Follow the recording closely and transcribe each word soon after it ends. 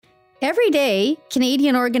Every day,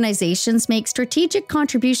 Canadian organizations make strategic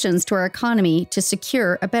contributions to our economy to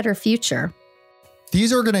secure a better future.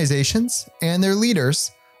 These organizations and their leaders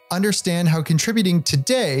understand how contributing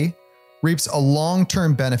today reaps a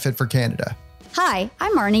long-term benefit for Canada. Hi,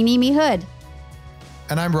 I'm Marnie Nemi Hood.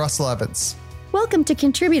 And I'm Russell Evans. Welcome to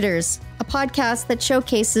Contributors, a podcast that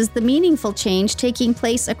showcases the meaningful change taking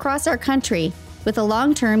place across our country with a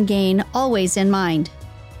long-term gain always in mind.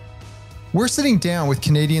 We're sitting down with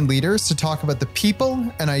Canadian leaders to talk about the people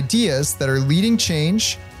and ideas that are leading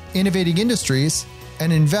change, innovating industries,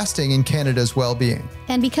 and investing in Canada's well-being.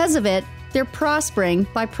 And because of it, they're prospering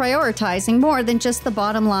by prioritizing more than just the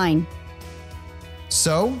bottom line.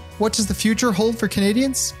 So, what does the future hold for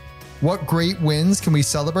Canadians? What great wins can we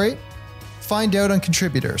celebrate? Find out on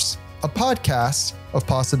Contributors, a podcast of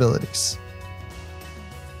possibilities.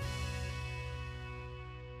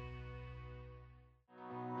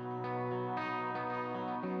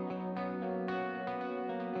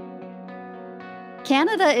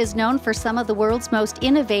 Canada is known for some of the world's most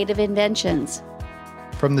innovative inventions.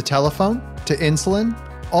 From the telephone to insulin,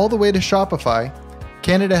 all the way to Shopify,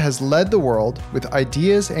 Canada has led the world with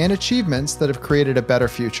ideas and achievements that have created a better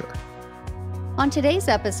future. On today's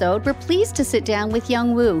episode, we're pleased to sit down with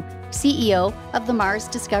Young Wu, CEO of the Mars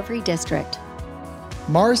Discovery District.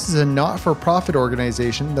 Mars is a not-for-profit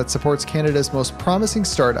organization that supports Canada's most promising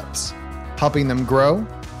startups, helping them grow,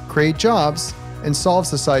 create jobs, and solve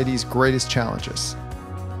society's greatest challenges.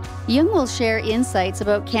 Young will share insights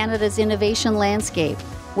about Canada's innovation landscape,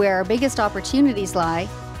 where our biggest opportunities lie,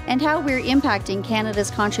 and how we're impacting Canada's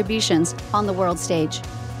contributions on the world stage.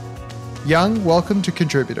 Young, welcome to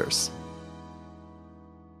Contributors.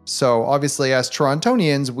 So obviously, as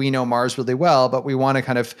Torontonians, we know Mars really well, but we want to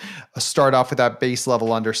kind of start off with that base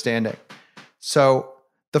level understanding. So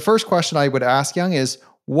the first question I would ask Young is,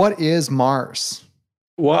 what is Mars?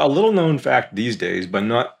 Well, a little known fact these days, but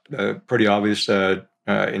not pretty obvious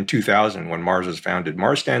in 2000 when Mars was founded.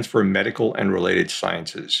 Mars stands for Medical and Related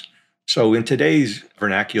Sciences. So in today's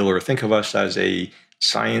vernacular, think of us as a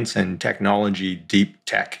science and technology deep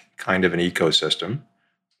tech kind of an ecosystem.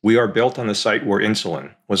 We are built on the site where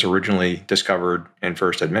insulin was originally discovered and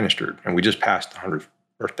first administered. And we just passed the 100th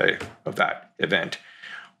birthday of that event.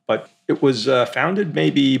 But it was founded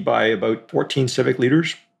maybe by about 14 civic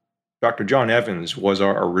leaders. Dr. John Evans was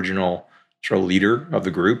our original sort of leader of the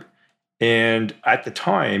group. And at the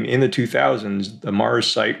time, in the 2000s, the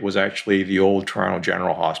Mars site was actually the old Toronto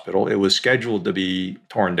General Hospital. It was scheduled to be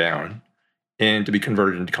torn down and to be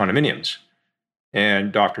converted into condominiums.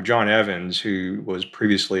 And Dr. John Evans, who was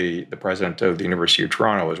previously the president of the University of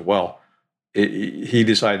Toronto as well, he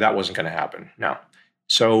decided that wasn't going to happen. No.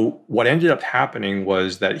 So what ended up happening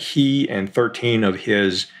was that he and 13 of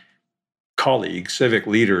his colleagues, civic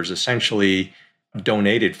leaders, essentially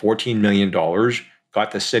donated $14 million,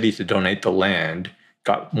 got the city to donate the land,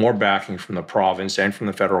 got more backing from the province and from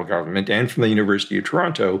the federal government and from the University of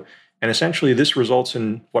Toronto. And essentially this results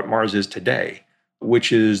in what Mars is today,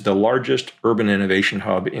 which is the largest urban innovation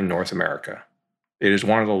hub in North America. It is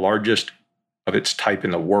one of the largest of its type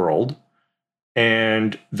in the world.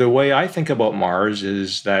 And the way I think about Mars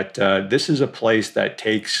is that this is a place that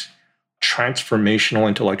takes transformational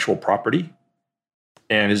intellectual property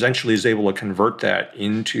and essentially is able to convert that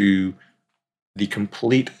into the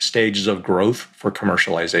complete stages of growth for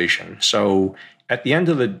commercialization. So at the end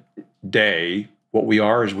of the day, what we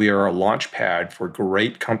are is we are a launch pad for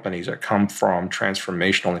great companies that come from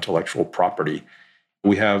transformational intellectual property.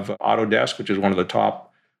 We have Autodesk, which is one of the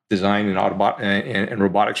top design and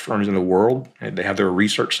robotics firms in the world. And they have their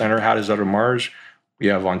research center housed out of Mars. We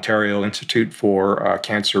have Ontario Institute for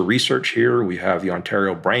Cancer Research here. We have the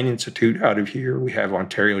Ontario Brain Institute out of here. We have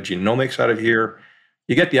Ontario Genomics out of here.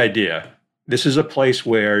 You get the idea. This is a place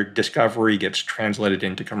where discovery gets translated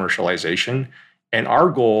into commercialization. And our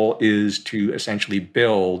goal is to essentially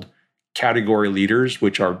build category leaders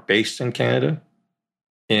which are based in Canada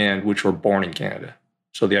and which were born in Canada.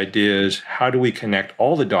 So the idea is, how do we connect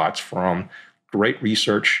all the dots from great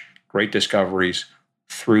research, great discoveries,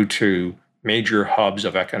 through to major hubs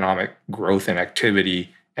of economic growth and activity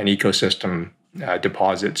and ecosystem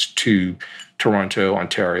deposits to Toronto,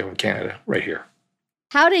 Ontario, and Canada right here.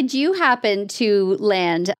 How did you happen to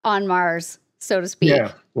land on Mars, so to speak?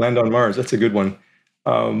 Yeah, land on Mars. That's a good one.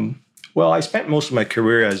 Well, I spent most of my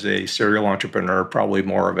career as a serial entrepreneur, probably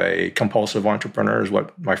more of a compulsive entrepreneur is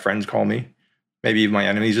what my friends call me, maybe even my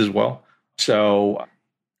enemies as well. So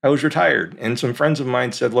I was retired, and some friends of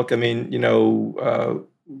mine said, look, I mean,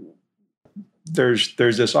 there's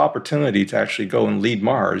this opportunity to actually go and lead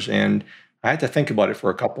Mars. And I had to think about it for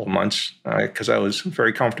a couple of months because I was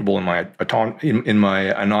very comfortable in my in my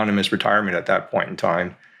anonymous retirement at that point in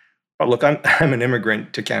time. But look, I'm an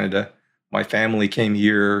immigrant to Canada. My family came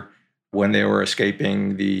here when they were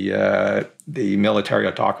escaping the military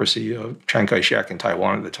autocracy of Chiang Kai-shek in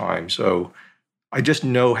Taiwan at the time. So I just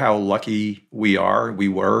know how lucky we are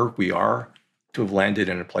to have landed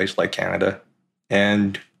in a place like Canada.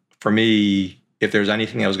 And for me, if there's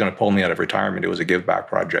anything that was going to pull me out of retirement, it was a give back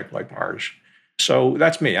project like Mars. So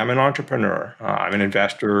that's me. I'm an entrepreneur. I'm an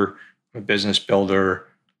investor, I'm a business builder.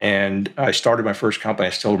 And I started my first company.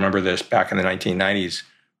 I still remember this back in the 1990s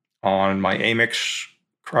on my Amex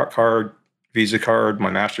card, Visa card, my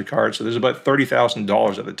MasterCard. So there's about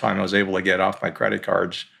 $30,000 at the time I was able to get off my credit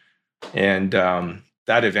cards. And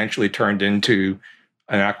that eventually turned into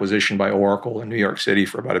an acquisition by Oracle in New York City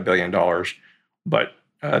for about $1 billion. But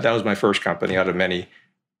that was my first company out of many.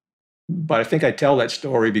 But I think I tell that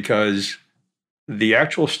story because the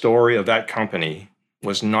actual story of that company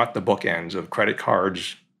was not the bookends of credit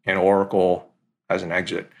cards and Oracle as an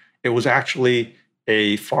exit. It was actually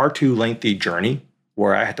a far too lengthy journey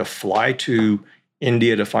where I had to fly to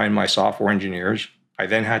India to find my software engineers. I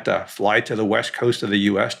then had to fly to the west coast of the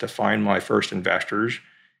US to find my first investors.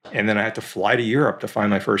 And then I had to fly to Europe to find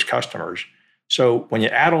my first customers. So when you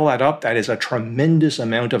add all that up, that is a tremendous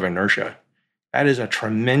amount of inertia. That is a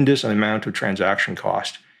tremendous amount of transaction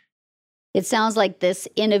cost. It sounds like this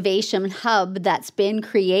innovation hub that's been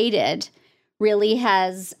created really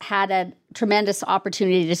has had a tremendous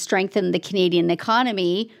opportunity to strengthen the Canadian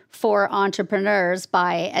economy for entrepreneurs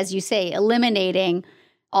by, as you say, eliminating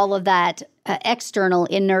all of that external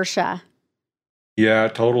inertia. Yeah,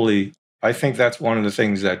 totally. I think that's one of the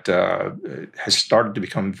things that has started to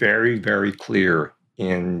become very, very clear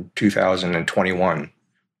in 2021.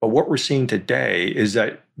 But what we're seeing today is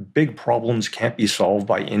that big problems can't be solved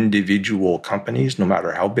by individual companies, no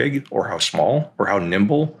matter how big or how small or how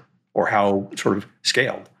nimble or how sort of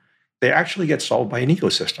scaled. They actually get solved by an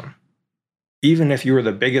ecosystem. Even if you're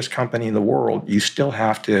the biggest company in the world, you still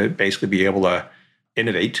have to basically be able to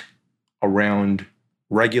innovate around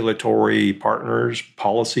regulatory partners,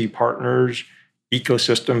 policy partners,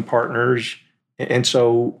 ecosystem partners. And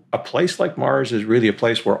so a place like Mars is really a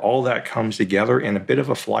place where all that comes together in a bit of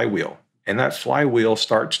a flywheel. And that flywheel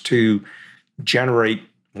starts to generate,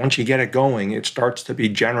 once you get it going, it starts to be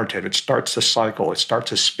generative. It starts to cycle. It starts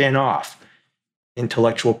to spin off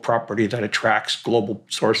intellectual property that attracts global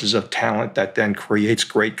sources of talent, that then creates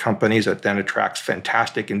great companies, that then attracts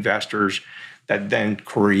fantastic investors, that then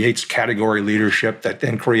creates category leadership, that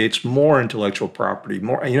then creates more intellectual property,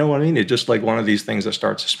 more, you know what I mean? It's just like one of these things that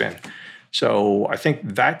starts to spin. So I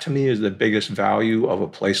think that to me is the biggest value of a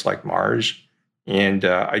place like Mars. And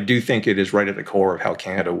I do think it is right at the core of how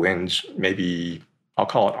Canada wins, maybe I'll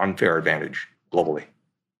call it unfair advantage globally.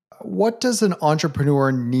 What does an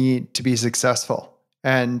entrepreneur need to be successful?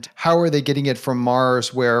 And how are they getting it from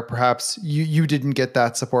Mars where perhaps you didn't get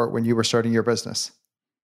that support when you were starting your business?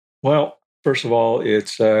 Well, first of all,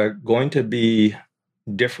 it's going to be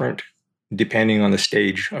different depending on the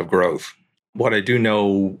stage of growth. What I do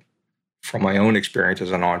know from my own experience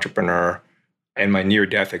as an entrepreneur and my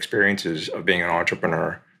near-death experiences of being an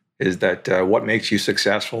entrepreneur is that what makes you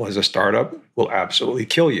successful as a startup will absolutely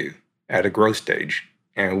kill you at a growth stage.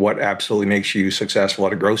 And what absolutely makes you successful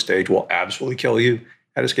at a growth stage will absolutely kill you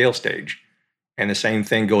at a scale stage. And the same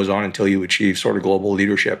thing goes on until you achieve sort of global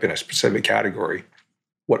leadership in a specific category.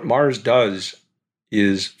 What Mars does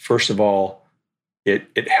is, first of all,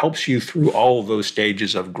 it helps you through all of those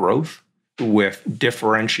stages of growth with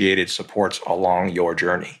differentiated supports along your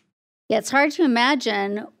journey. Yeah, it's hard to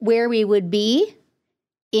imagine where we would be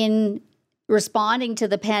in responding to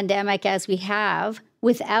the pandemic as we have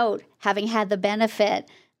without having had the benefit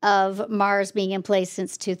of Mars being in place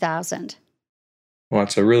since 2000. Well,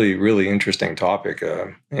 it's a really, really interesting topic.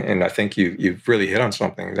 And I think you've really hit on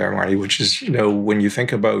something there, Marty, which is, when you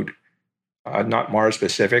think about not Mars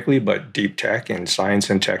specifically, but deep tech and science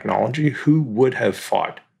and technology, who would have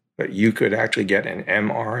thought that you could actually get an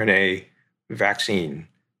mRNA vaccine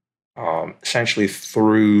essentially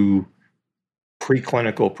through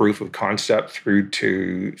preclinical proof of concept through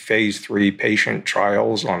to phase 3 patient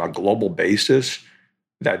trials on a global basis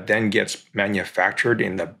that then gets manufactured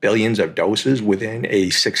in the billions of doses within a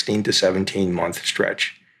 16 to 17 month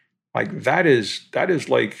stretch. Like that is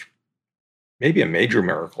like maybe a major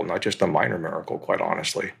miracle, not just a minor miracle, quite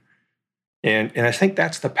honestly. And I think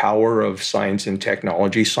that's the power of science and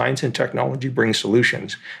technology. Science and technology bring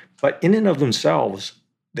solutions, but in and of themselves,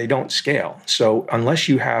 they don't scale. So unless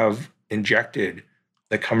you have injected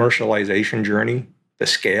the commercialization journey, the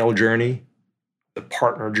scale journey, the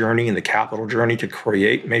partner journey and the capital journey to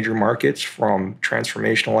create major markets from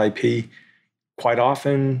transformational IP, quite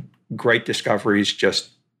often great discoveries just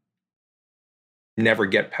never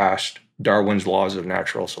get past Darwin's laws of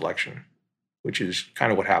natural selection, which is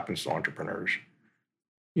kind of what happens to entrepreneurs.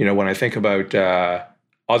 When I think about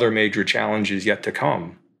other major challenges yet to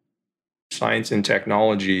come, science and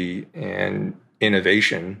technology and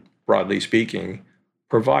innovation, broadly speaking,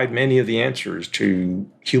 provide many of the answers to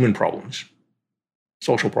human problems,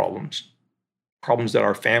 social problems, problems that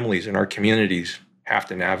our families and our communities have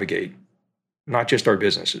to navigate, not just our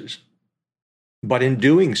businesses. But in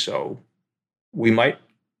doing so, we might,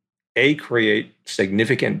 create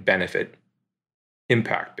significant benefit,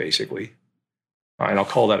 impact, basically, and I'll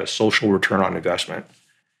call that a social return on investment,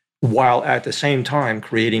 while at the same time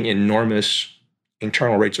creating enormous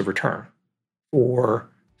internal rates of return for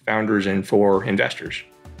founders and for investors.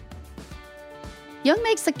 Young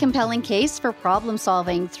makes a compelling case for problem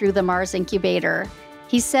solving through the Mars Incubator.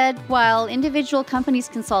 He said, while individual companies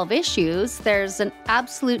can solve issues, there's an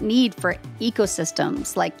absolute need for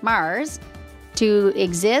ecosystems like Mars to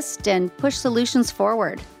exist and push solutions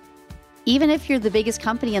forward. Even if you're the biggest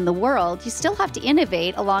company in the world, you still have to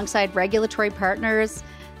innovate alongside regulatory partners,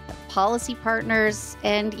 policy partners,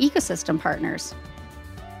 and ecosystem partners.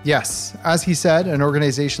 Yes, as he said, an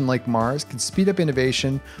organization like Mars can speed up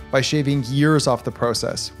innovation by shaving years off the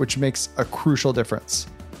process, which makes a crucial difference.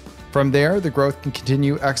 From there, the growth can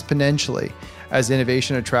continue exponentially as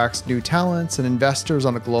innovation attracts new talents and investors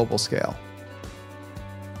on a global scale.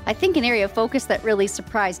 I think an area of focus that really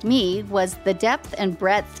surprised me was the depth and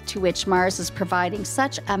breadth to which Mars is providing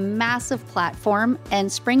such a massive platform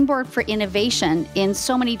and springboard for innovation in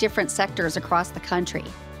so many different sectors across the country.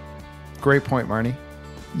 Great point, Marnie.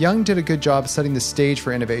 Young did a good job setting the stage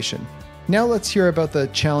for innovation. Now let's hear about the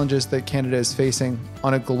challenges that Canada is facing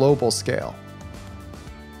on a global scale.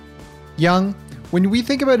 Young, when we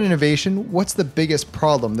think about innovation, what's the biggest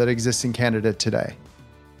problem that exists in Canada today?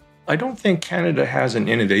 I don't think Canada has an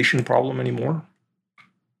innovation problem anymore.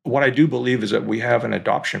 What I do believe is that we have an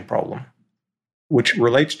adoption problem, which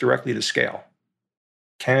relates directly to scale.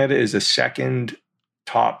 Canada is the second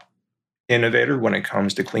top innovator when it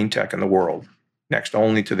comes to clean tech in the world, next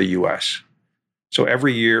only to the US. So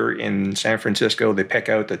every year in San Francisco, they pick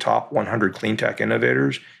out the top 100 clean tech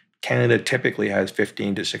innovators. Canada typically has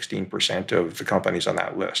 15 to 16% of the companies on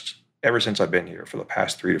that list, ever since I've been here for the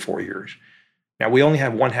past 3 to 4 years. Now, we only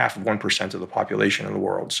have 0.5% of the population in the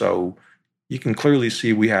world, so you can clearly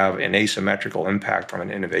see we have an asymmetrical impact from an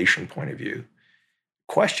innovation point of view.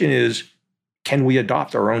 Question is, can we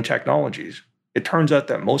adopt our own technologies? It turns out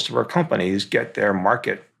that most of our companies get their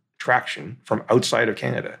market traction from outside of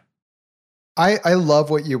Canada. I love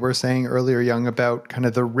what you were saying earlier, Young, about kind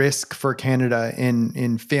of the risk for Canada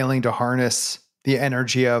in failing to harness the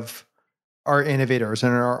energy of our innovators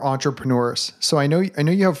and our entrepreneurs. So I know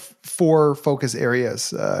you have 4 focus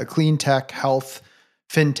areas: clean tech, health,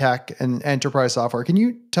 fintech, and enterprise software. Can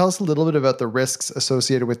you tell us a little bit about the risks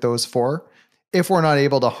associated with those 4? If we're not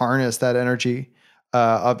able to harness that energy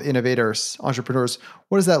of innovators, entrepreneurs,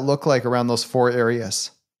 what does that look like around those 4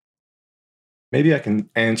 areas? Maybe I can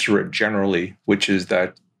answer it generally, which is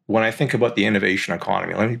that when I think about the innovation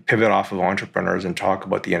economy, let me pivot off of entrepreneurs and talk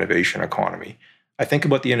about the innovation economy. I think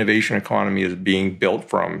about the innovation economy as being built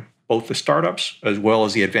from both the startups as well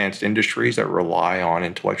as the advanced industries that rely on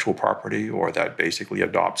intellectual property or that basically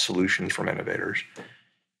adopt solutions from innovators.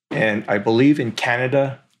 And I believe in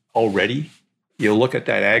Canada already, you look at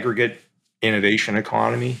that aggregate innovation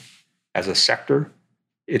economy as a sector,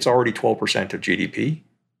 it's already 12% of GDP,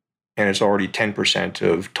 and it's already 10%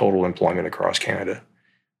 of total employment across Canada.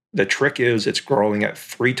 The trick is it's growing at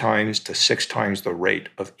 3 times to 6 times the rate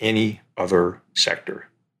of any other sector.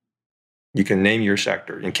 You can name your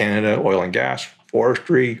sector. In Canada, oil and gas,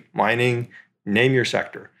 forestry, mining, name your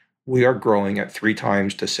sector. We are growing at 3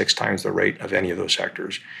 times to 6 times the rate of any of those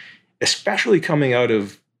sectors. Especially coming out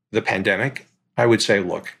of the pandemic, I would say,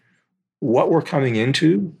 look, what we're coming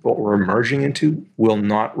into, what we're emerging into, will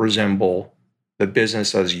not resemble the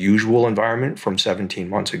business as usual environment from 17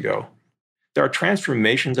 months ago. There are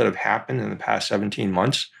transformations that have happened in the past 17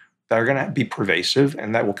 months that are going to be pervasive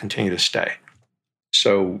and that will continue to stay.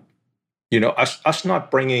 So, us not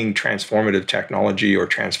bringing transformative technology or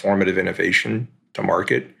transformative innovation to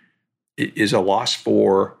market is a loss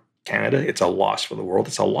for Canada. It's a loss for the world.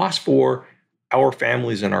 It's a loss for our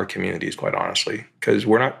families and our communities, quite honestly, because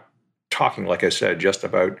we're not talking, like I said, just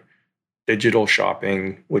about digital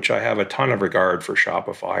shopping, which I have a ton of regard for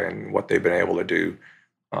Shopify and what they've been able to do.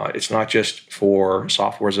 It's not just for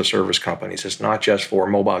software as a service companies. It's not just for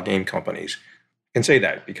mobile game companies. can say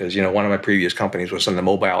that because, one of my previous companies was on the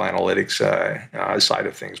mobile analytics side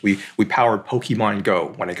of things. We powered Pokemon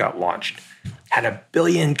Go when it got launched. Had 1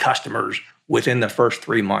 billion customers within the first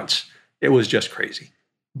 3 months. It was just crazy.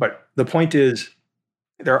 But the point is,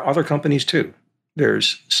 there are other companies too.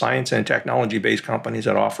 There's science and technology-based companies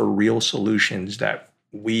that offer real solutions that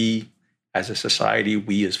we as a society,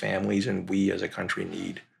 we as families, and we as a country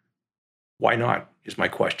need. Why not, is my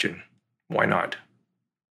question. Why not?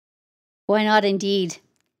 Why not indeed?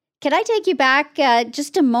 Can I take you back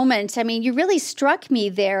just a moment? I mean, you really struck me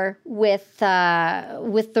there with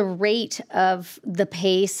the rate of the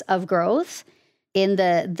pace of growth in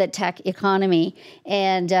the tech economy,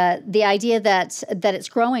 and the idea that it's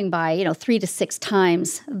growing by 3 to 6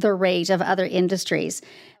 times the rate of other industries.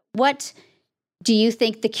 What do you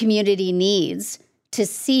think the community needs to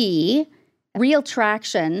see real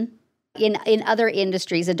traction in other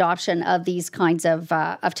industries, adoption of these kinds of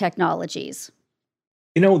technologies?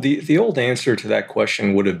 The old answer to that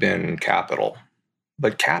question would have been capital,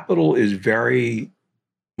 but capital is very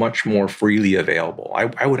much more freely available.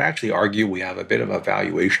 I would actually argue we have a bit of a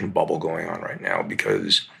valuation bubble going on right now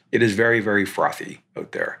because it is very, very frothy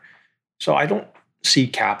out there. So I don't see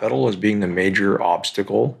capital as being the major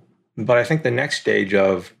obstacle, but I think the next stage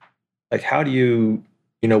of how do you,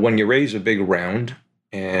 when you raise a big round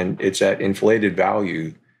and it's at inflated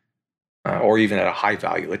value or even at a high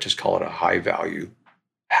value, let's just call it a high value,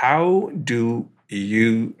 how do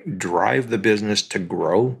you drive the business to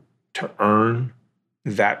grow, to earn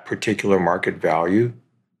that particular market value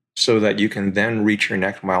so that you can then reach your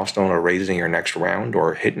next milestone or raising your next round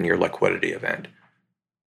or hitting your liquidity event?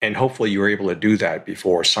 And hopefully you're able to do that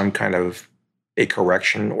before some kind of a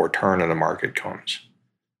correction or turn in the market comes.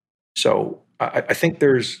 So I think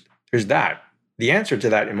there's that. The answer to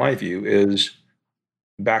that, in my view, is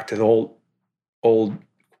back to the old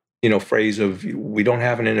phrase of we don't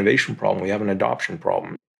have an innovation problem, we have an adoption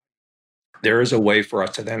problem. There is a way for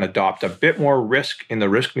us to then adopt a bit more risk in the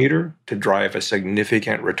risk meter to drive a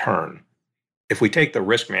significant return. If we take the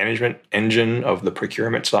risk management engine of the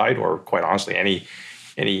procurement side, or quite honestly,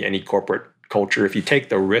 any corporate culture, if you take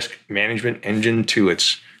the risk management engine to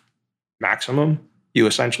its maximum, you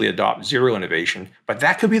essentially adopt zero innovation. But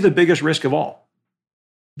that could be the biggest risk of all,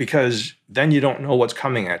 because then you don't know what's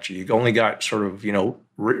coming at you. You've only got sort of,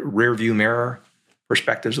 rear view mirror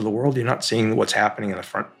perspectives of the world. You're not seeing what's happening in the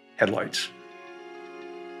front headlights.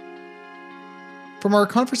 From our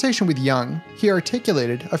conversation with Young, he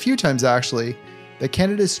articulated a few times actually that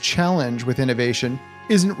Canada's challenge with innovation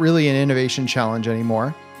isn't really an innovation challenge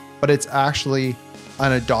anymore, but it's actually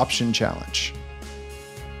an adoption challenge.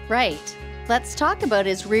 Right. Let's talk about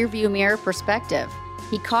his rearview mirror perspective.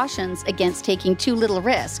 He cautions against taking too little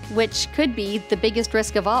risk, which could be the biggest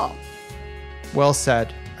risk of all. Well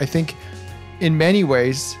said. I think in many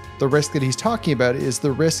ways, the risk that he's talking about is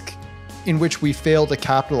the risk in which we fail to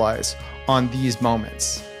capitalize on these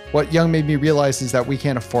moments. What Young made me realize is that we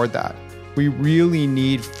can't afford that. We really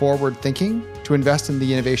need forward thinking to invest in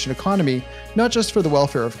the innovation economy, not just for the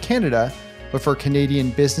welfare of Canada, but for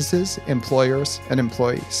Canadian businesses, employers, and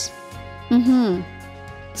employees.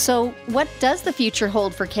 So what does the future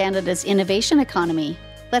hold for Canada's innovation economy?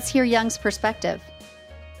 Let's hear Young's perspective.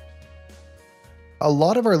 A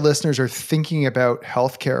lot of our listeners are thinking about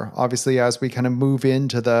healthcare, obviously, as we kind of move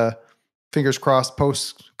into the fingers crossed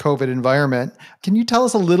post-COVID environment. Can you tell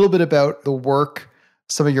us a little bit about the work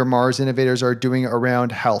some of your Mars innovators are doing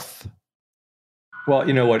around health? Well,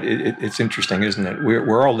 you know what? It's interesting, isn't it?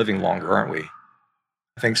 We're all living longer, aren't we?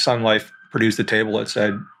 I think Sun Life produced a table that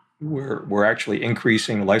said we're actually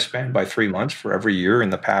increasing lifespan by 3 months for every year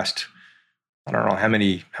in the past, I don't know how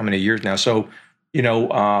many years now. So,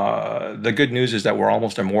 the good news is that we're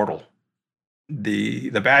almost immortal. The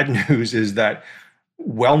bad news is that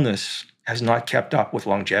wellness has not kept up with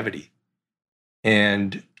longevity.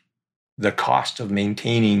 And the cost of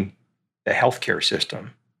maintaining the healthcare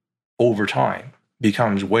system over time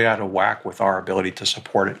becomes way out of whack with our ability to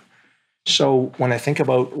support it. So when I think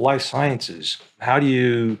about life sciences, how do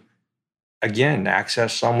you, again,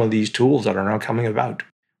 access some of these tools that are now coming about?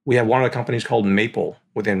 We have one of the companies called Maple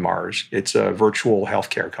within Mars. It's a virtual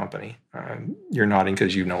healthcare company. You're nodding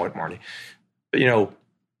because you know it, Marty. But,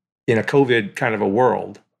 in a COVID kind of a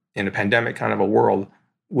world, in a pandemic kind of a world,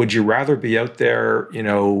 would you rather be out there,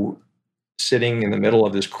 sitting in the middle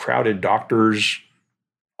of this crowded doctor's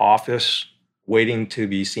office waiting to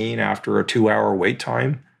be seen after a 2-hour wait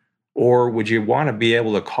time? Or would you want to be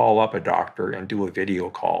able to call up a doctor and do a video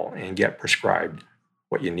call and get prescribed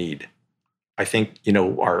what you need? I think,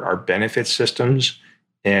 our benefit systems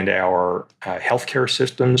and our healthcare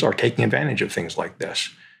systems are taking advantage of things like this.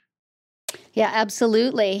 Yeah,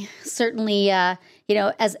 absolutely. Certainly,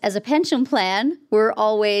 as a pension plan, we're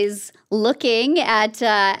always looking at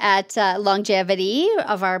longevity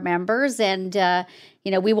of our members, and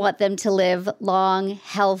we want them to live long,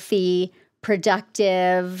 healthy,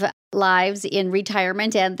 productive lives in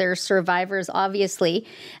retirement, and they're survivors, obviously.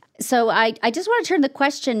 So I just want to turn the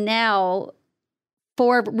question now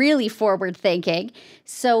for really forward thinking.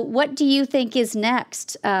 So, what do you think is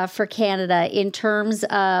next for Canada in terms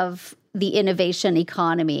of the innovation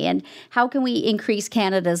economy, and how can we increase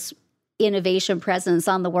Canada's innovation presence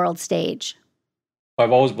on the world stage?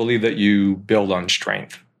 I've always believed that you build on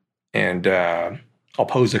strength. And I'll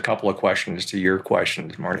pose a couple of questions to your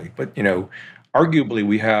questions, Marty. But, arguably,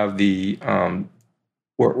 we have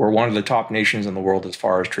we're one of the top nations in the world as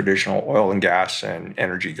far as traditional oil and gas and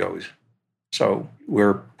energy goes. So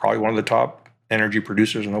we're probably one of the top energy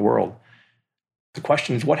producers in the world. The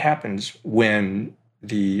question is, what happens when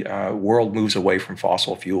the world moves away from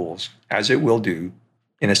fossil fuels, as it will do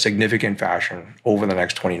in a significant fashion over the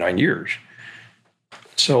next 29 years?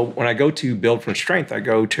 So when I go to build from strength, I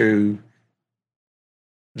go to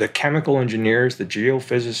the chemical engineers, the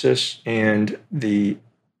geophysicists, and the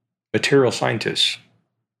material scientists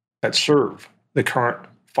that serve the current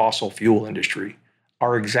fossil fuel industry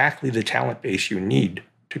are exactly the talent base you need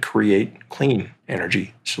to create clean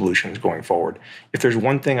energy solutions going forward. If there's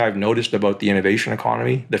one thing I've noticed about the innovation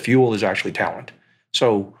economy, the fuel is actually talent.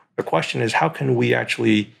 So the question is, how can we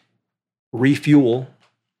actually refuel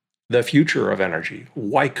the future of energy?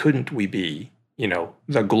 Why couldn't we be,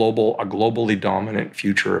 a globally dominant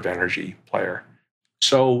future of energy player?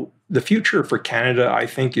 So the future for Canada, I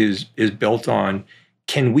think, is built on,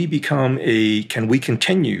 can we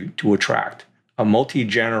continue to attract a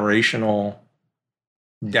multi-generational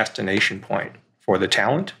destination point for the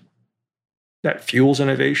talent that fuels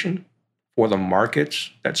innovation, for the markets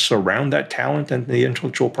that surround that talent and the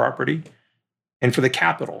intellectual property, and for the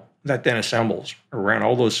capital that then assembles around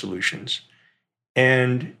all those solutions.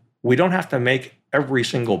 And we don't have to make every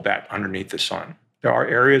single bet underneath the sun. There are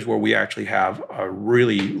areas where we actually have a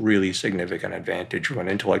really, really significant advantage from an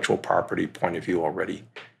intellectual property point of view already.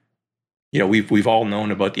 We've all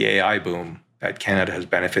known about the AI boom that Canada has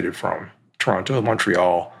benefited from: Toronto,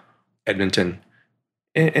 Montreal, Edmonton.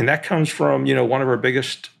 And that comes from, one of our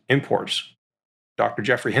biggest imports, Dr.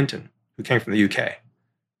 Geoffrey Hinton, who came from the UK.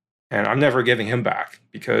 And I'm never giving him back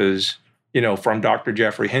because, from Dr.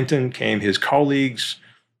 Geoffrey Hinton came his colleagues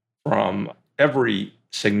from every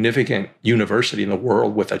significant university in the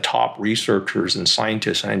world with the top researchers and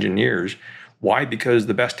scientists and engineers. Why? Because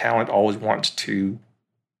the best talent always wants to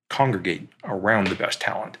congregate around the best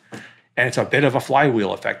talent. And it's a bit of a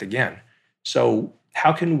flywheel effect again. So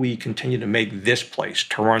how can we continue to make this place,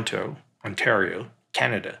 Toronto, Ontario,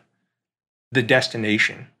 Canada, the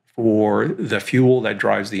destination for the fuel that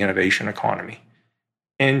drives the innovation economy,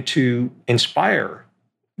 and to inspire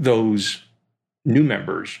those new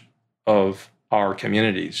members of our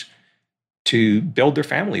communities to build their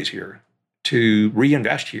families here, to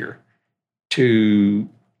reinvest here, to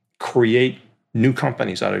create new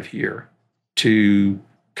companies out of here, to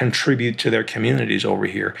contribute to their communities over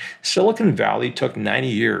here. Silicon Valley took 90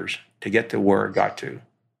 years to get to where it got to.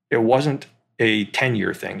 It wasn't a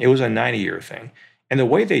 10-year thing. It was a 90-year thing. And the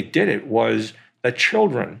way they did it was the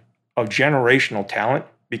children of generational talent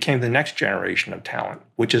became the next generation of talent,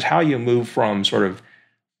 which is how you move from sort of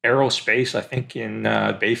aerospace, I think, in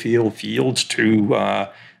Bayfield Fields, to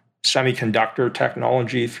semiconductor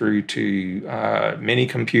technology, through to mini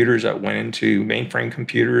computers that went into mainframe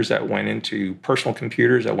computers, that went into personal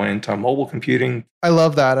computers, that went into mobile computing. I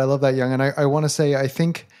love that. Young. And I want to say, I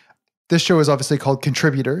think this show is obviously called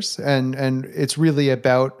Contributors, and it's really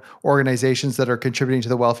about organizations that are contributing to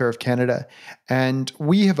the welfare of Canada. And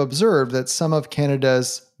we have observed that some of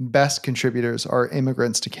Canada's best contributors are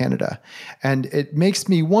immigrants to Canada. And it makes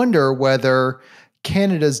me wonder whether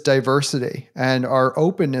Canada's diversity and our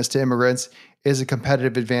openness to immigrants is a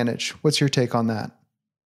competitive advantage. What's your take on that?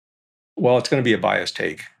 Well, it's going to be a biased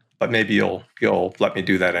take, but maybe you'll let me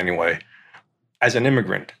do that anyway. As an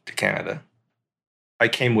immigrant to Canada, I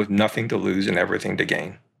came with nothing to lose and everything to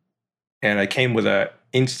gain. And I came with an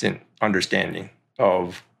instant understanding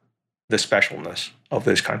of the specialness of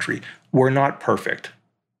this country. We're not perfect.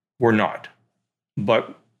 We're not.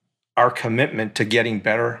 But our commitment to getting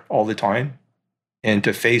better all the time and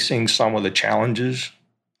to facing some of the challenges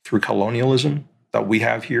through colonialism that we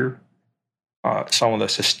have here, some of the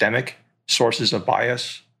systemic sources of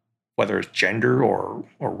bias, whether it's gender or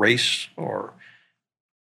race, or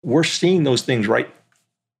we're seeing those things, right?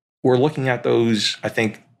 We're looking at those, I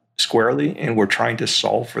think, squarely, and we're trying to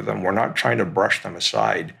solve for them. We're not trying to brush them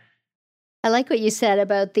aside. I like what you said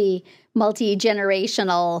about the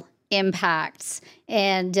multi-generational impacts.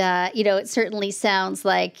 And, it certainly sounds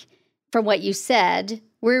like, from what you said,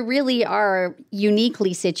 we really are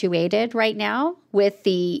uniquely situated right now with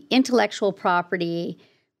the intellectual property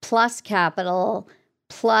plus capital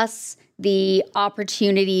plus the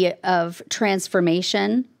opportunity of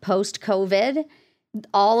transformation post-COVID.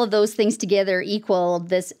 All of those things together equal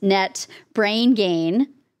this net brain gain.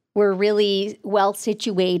 We're really well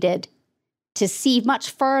situated to see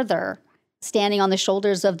much further, standing on the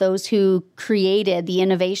shoulders of those who created the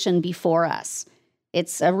innovation before us.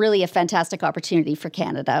 It's really a fantastic opportunity for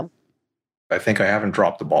Canada. I think I haven't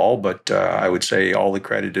dropped the ball, but I would say all the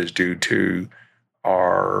credit is due to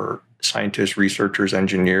our scientists, researchers,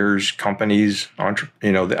 engineers, companies.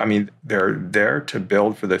 They're there to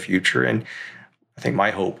build for the future, and I think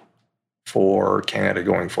my hope for Canada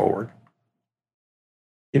going forward.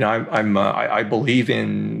 I believe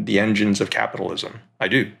in the engines of capitalism. I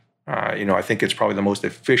do. I think it's probably the most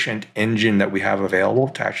efficient engine that we have available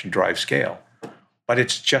to actually drive scale. But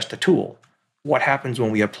it's just a tool. What happens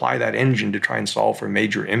when we apply that engine to try and solve for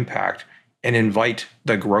major impact and invite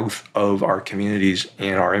the growth of our communities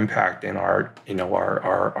and our impact and our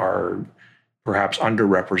perhaps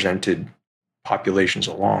underrepresented populations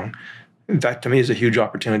along? That to me is a huge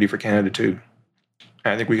opportunity for Canada too.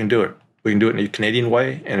 And I think we can do it. We can do it in a Canadian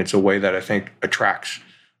way, and it's a way that I think attracts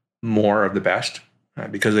more of the best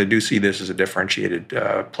because I do see this as a differentiated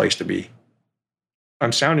place to be.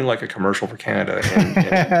 I'm sounding like a commercial for Canada.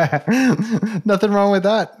 Nothing wrong with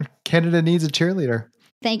that. Canada needs a cheerleader.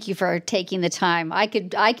 Thank you for taking the time. I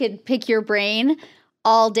could pick your brain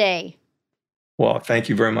all day. Well, thank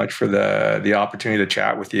you very much for the opportunity to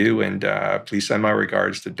chat with you, and please send my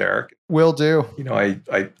regards to Derek. Will do. I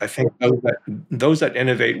think those that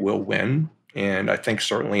innovate will win, and I think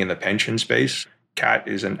certainly in the pension space, Kat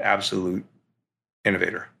is an absolute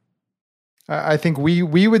innovator. I think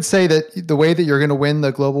we would say that the way that you're going to win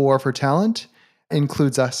the global war for talent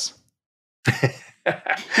includes us.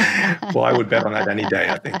 Well, I would bet on that any day,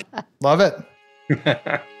 I think. Love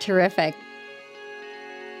it. Terrific.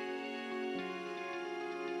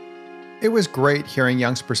 It was great hearing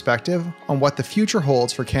Young's perspective on what the future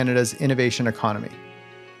holds for Canada's innovation economy.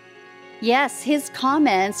 Yes, his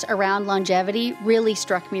comments around longevity really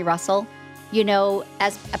struck me, Russell.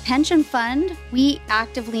 As a pension fund, we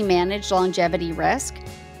actively manage longevity risk.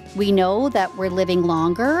 We know that we're living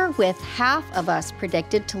longer, with half of us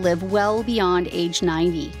predicted to live well beyond age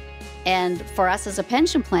 90. And for us as a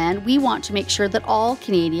pension plan, we want to make sure that all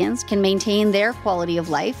Canadians can maintain their quality of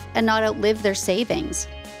life and not outlive their savings.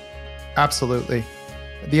 Absolutely.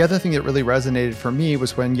 The other thing that really resonated for me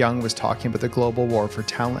was when Young was talking about the global war for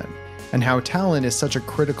talent and how talent is such a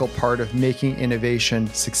critical part of making innovation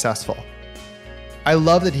successful. I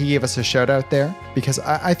love that he gave us a shout out there because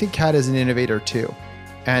I think Kat is an innovator too.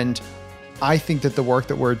 And I think that the work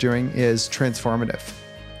that we're doing is transformative.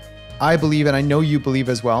 I believe, and I know you believe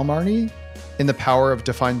as well, Marnie, in the power of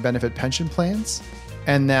defined benefit pension plans,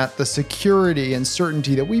 and that the security and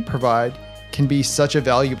certainty that we provide can be such a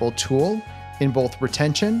valuable tool in both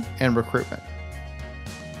retention and recruitment.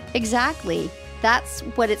 Exactly. That's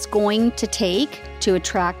what it's going to take to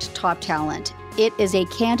attract top talent. It is a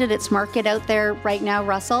candidates market out there right now,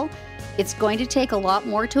 Russell. It's going to take a lot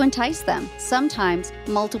more to entice them, sometimes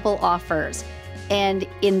multiple offers. And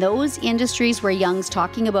in those industries where Young's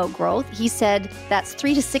talking about growth, he said that's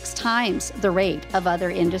 3 to 6 times the rate of other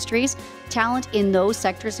industries. Talent in those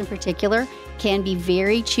sectors in particular can be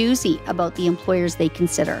very choosy about the employers they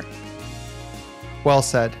consider. Well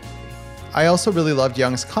said. I also really loved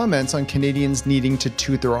Young's comments on Canadians needing to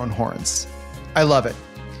toot their own horns. I love it.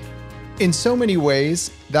 In so many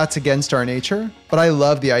ways, that's against our nature, but I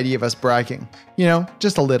love the idea of us bragging,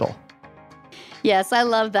 just a little. Yes, I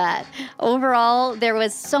love that. Overall, there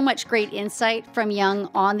was so much great insight from Young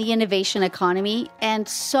on the innovation economy and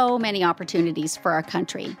so many opportunities for our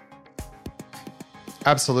country.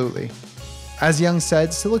 Absolutely. As Young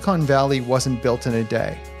said, Silicon Valley wasn't built in a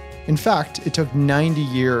day. In fact, it took 90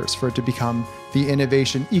 years for it to become the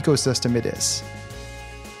innovation ecosystem it is.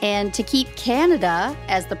 And to keep Canada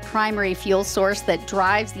as the primary fuel source that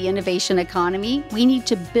drives the innovation economy, we need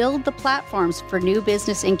to build the platforms for new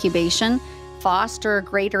business incubation, foster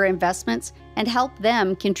greater investments, and help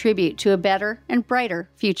them contribute to a better and brighter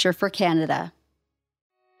future for Canada.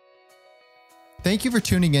 Thank you for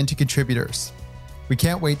tuning in to Contributors. We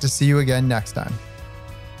can't wait to see you again next time.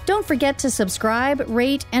 Don't forget to subscribe,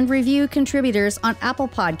 rate, and review Contributors on Apple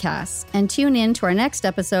Podcasts, and tune in to our next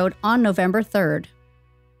episode on November 3rd.